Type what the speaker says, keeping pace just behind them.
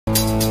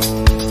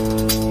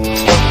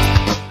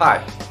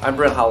Hi, I'm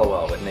Brent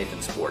Hollowell with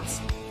Nathan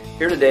Sports,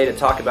 here today to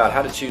talk about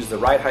how to choose the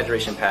right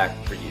hydration pack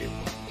for you.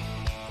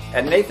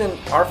 At Nathan,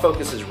 our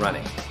focus is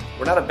running.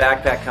 We're not a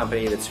backpack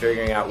company that's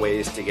figuring out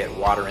ways to get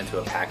water into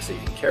a pack so you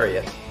can carry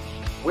it.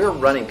 We're a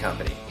running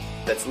company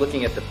that's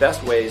looking at the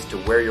best ways to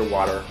wear your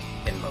water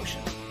in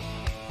motion.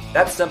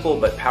 That simple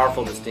but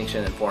powerful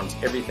distinction informs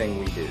everything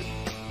we do,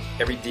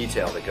 every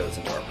detail that goes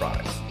into our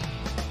products.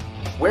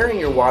 Wearing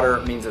your water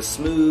means a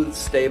smooth,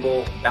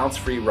 stable,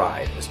 bounce-free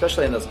ride,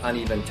 especially on those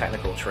uneven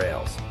technical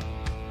trails.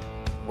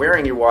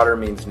 Wearing your water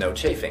means no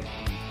chafing.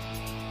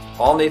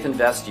 All Nathan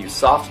vests use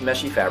soft,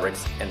 meshy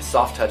fabrics and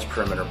soft-touch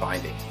perimeter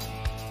binding.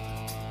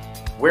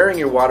 Wearing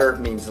your water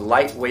means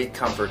lightweight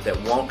comfort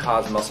that won't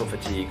cause muscle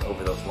fatigue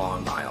over those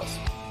long miles.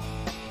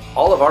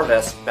 All of our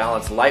vests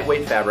balance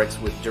lightweight fabrics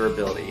with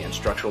durability and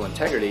structural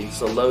integrity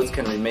so loads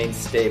can remain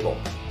stable,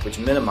 which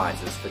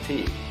minimizes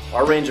fatigue.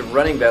 Our range of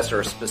running vests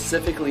are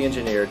specifically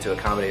engineered to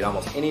accommodate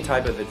almost any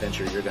type of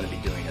adventure you're going to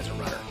be doing as a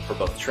runner, for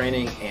both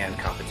training and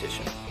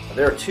competition.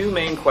 There are two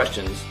main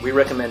questions we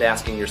recommend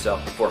asking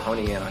yourself before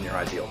honing in on your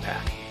ideal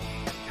pack.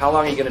 How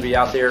long are you going to be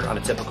out there on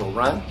a typical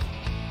run?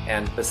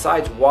 And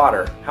besides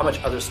water, how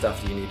much other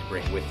stuff do you need to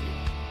bring with you?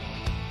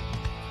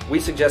 We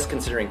suggest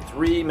considering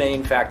three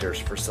main factors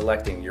for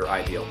selecting your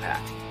ideal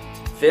pack: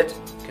 fit,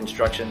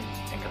 construction,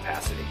 and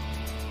capacity.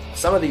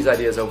 Some of these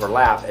ideas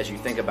overlap as you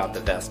think about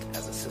the vest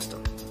as a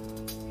system.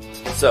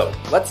 So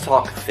let's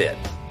talk fit.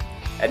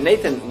 At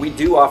Nathan, we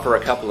do offer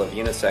a couple of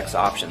unisex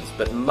options,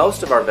 but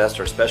most of our vests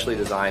are specially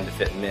designed to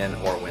fit men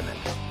or women.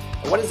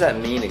 And what does that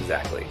mean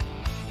exactly?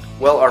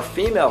 Well, our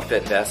female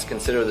fit vests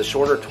consider the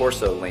shorter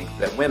torso length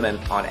that women,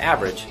 on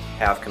average,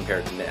 have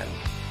compared to men.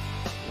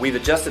 We've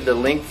adjusted the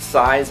length,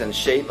 size, and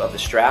shape of the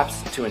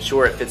straps to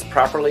ensure it fits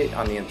properly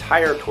on the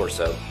entire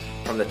torso,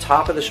 from the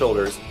top of the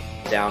shoulders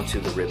down to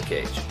the rib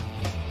cage.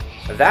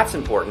 That's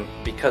important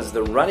because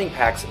the running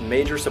pack's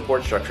major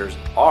support structures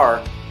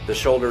are the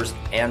shoulders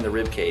and the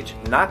rib cage,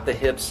 not the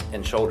hips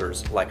and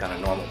shoulders like on a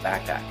normal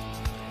backpack.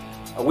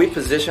 We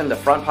position the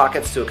front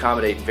pockets to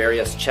accommodate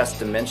various chest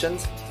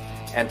dimensions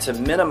and to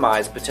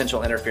minimize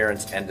potential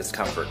interference and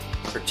discomfort,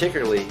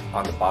 particularly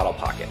on the bottle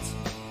pockets.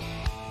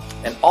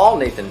 And all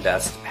Nathan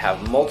vests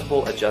have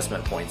multiple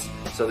adjustment points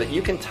so that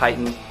you can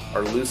tighten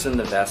or loosen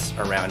the vests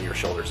around your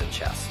shoulders and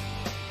chest.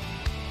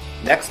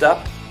 Next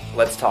up,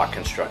 let's talk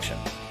construction.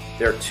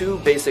 There are two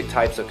basic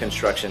types of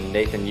construction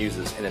Nathan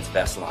uses in its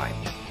vest line: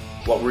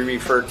 what we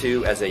refer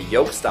to as a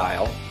yoke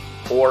style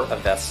or a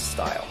vest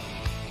style.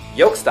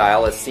 Yoke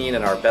style, as seen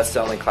in our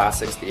best-selling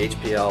classics, the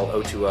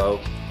HPL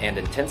 020 and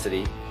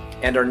Intensity,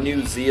 and our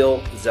new Zeal,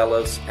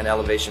 Zelos, and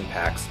Elevation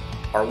packs,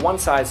 are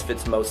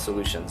one-size-fits-most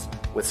solutions,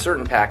 with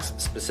certain packs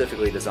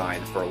specifically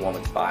designed for a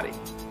woman's body.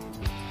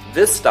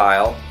 This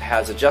style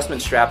has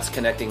adjustment straps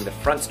connecting the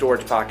front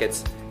storage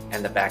pockets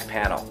and the back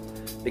panel.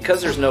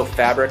 Because there's no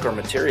fabric or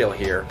material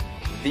here,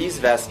 these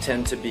vests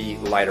tend to be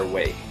lighter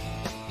weight.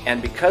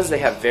 And because they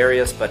have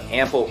various but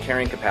ample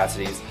carrying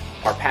capacities,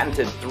 our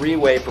patented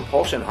three-way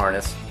propulsion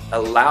harness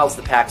allows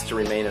the packs to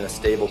remain in a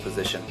stable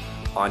position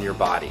on your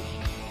body.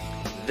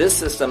 This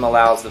system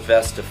allows the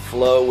vest to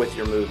flow with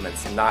your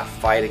movements, not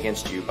fight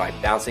against you by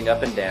bouncing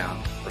up and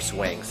down or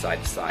swaying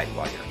side to side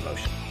while you're in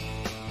motion.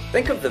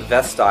 Think of the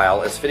vest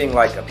style as fitting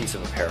like a piece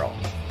of apparel.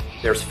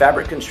 There's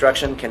fabric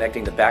construction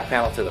connecting the back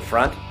panel to the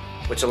front,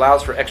 which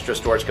allows for extra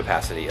storage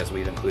capacity, as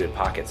we've included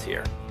pockets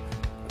here.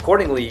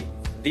 Accordingly,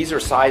 these are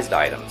sized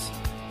items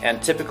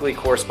and typically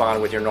correspond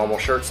with your normal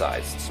shirt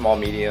size: small,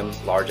 medium,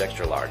 large,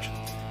 extra large.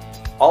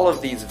 All of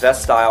these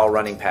vest style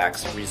running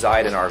packs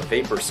reside in our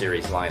Vapor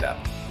series lineup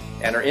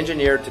and are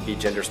engineered to be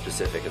gender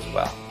specific as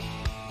well.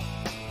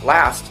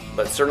 Last,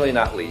 but certainly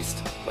not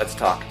least, let's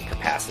talk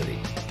capacity.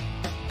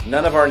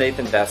 None of our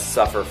Nathan vests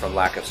suffer from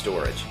lack of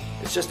storage.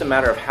 It's just a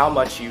matter of how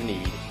much you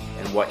need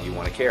and what you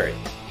want to carry.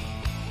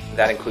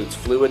 That includes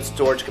fluid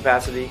storage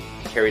capacity,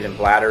 carried in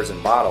bladders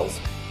and bottles,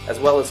 as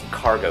well as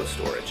cargo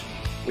storage.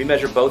 We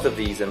measure both of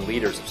these in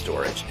liters of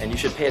storage, and you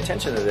should pay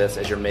attention to this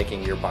as you're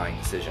making your buying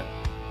decision.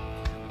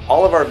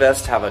 All of our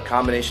vests have a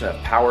combination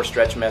of power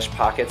stretch mesh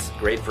pockets,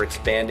 great for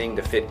expanding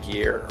to fit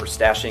gear or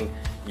stashing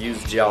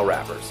used gel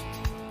wrappers,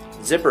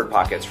 zippered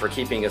pockets for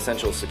keeping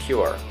essentials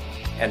secure,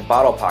 and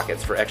bottle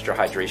pockets for extra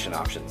hydration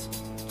options,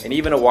 and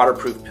even a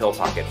waterproof pill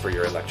pocket for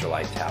your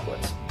electrolyte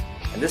tablets.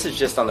 And this is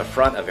just on the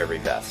front of every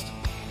vest.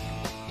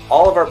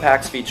 All of our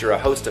packs feature a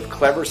host of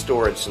clever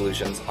storage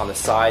solutions on the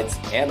sides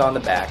and on the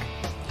back,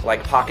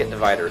 like pocket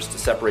dividers to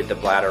separate the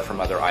bladder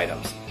from other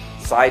items,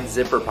 side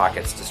zipper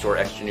pockets to store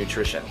extra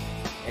nutrition,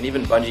 and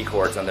even bungee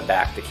cords on the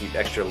back to keep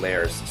extra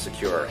layers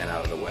secure and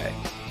out of the way.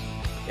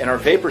 In our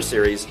Vapor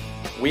series,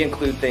 we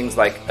include things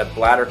like a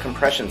bladder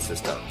compression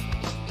system,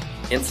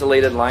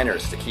 insulated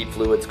liners to keep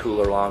fluids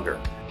cooler longer,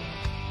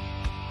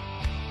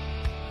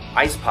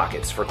 ice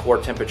pockets for core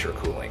temperature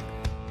cooling,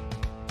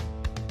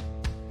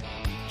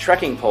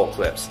 trekking pole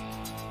clips,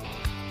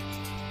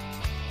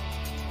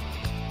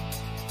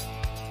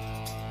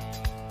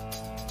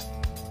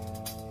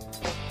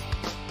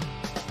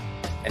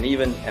 and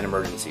even an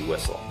emergency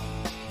whistle.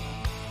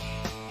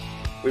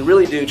 We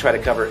really do try to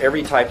cover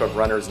every type of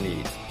runner's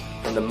needs,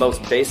 from the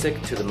most basic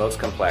to the most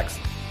complex,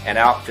 and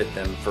outfit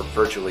them for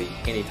virtually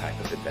any type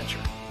of adventure.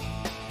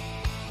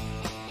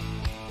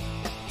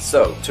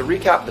 So, to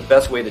recap the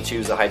best way to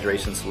choose a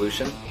hydration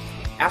solution,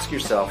 ask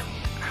yourself,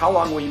 how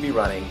long will you be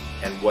running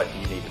and what do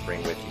you need to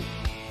bring with you?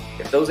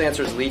 If those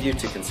answers lead you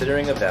to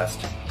considering a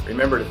vest,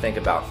 remember to think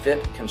about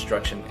fit,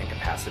 construction, and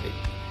capacity.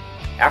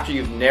 After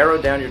you've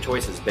narrowed down your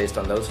choices based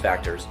on those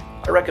factors,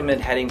 I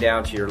recommend heading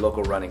down to your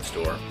local running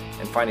store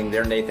and finding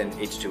their Nathan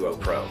H2O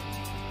Pro.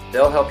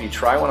 They'll help you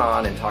try one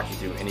on and talk you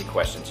through any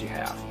questions you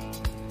have.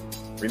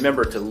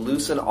 Remember to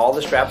loosen all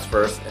the straps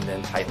first and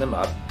then tighten them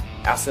up.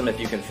 Ask them if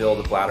you can fill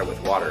the bladder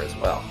with water as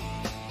well.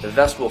 The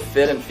vest will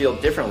fit and feel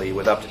differently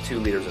with up to 2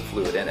 liters of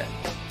fluid in it.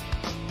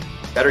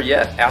 Better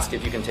yet, ask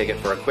if you can take it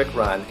for a quick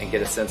run and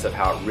get a sense of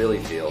how it really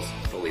feels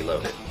fully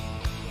loaded.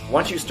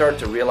 Once you start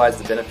to realize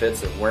the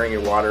benefits of wearing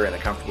your water in a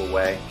comfortable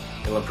way,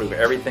 it'll improve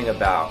everything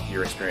about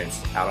your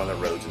experience out on the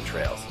roads and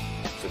trails.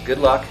 So good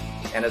luck,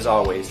 and as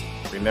always,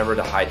 remember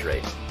to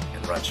hydrate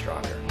and run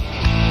stronger.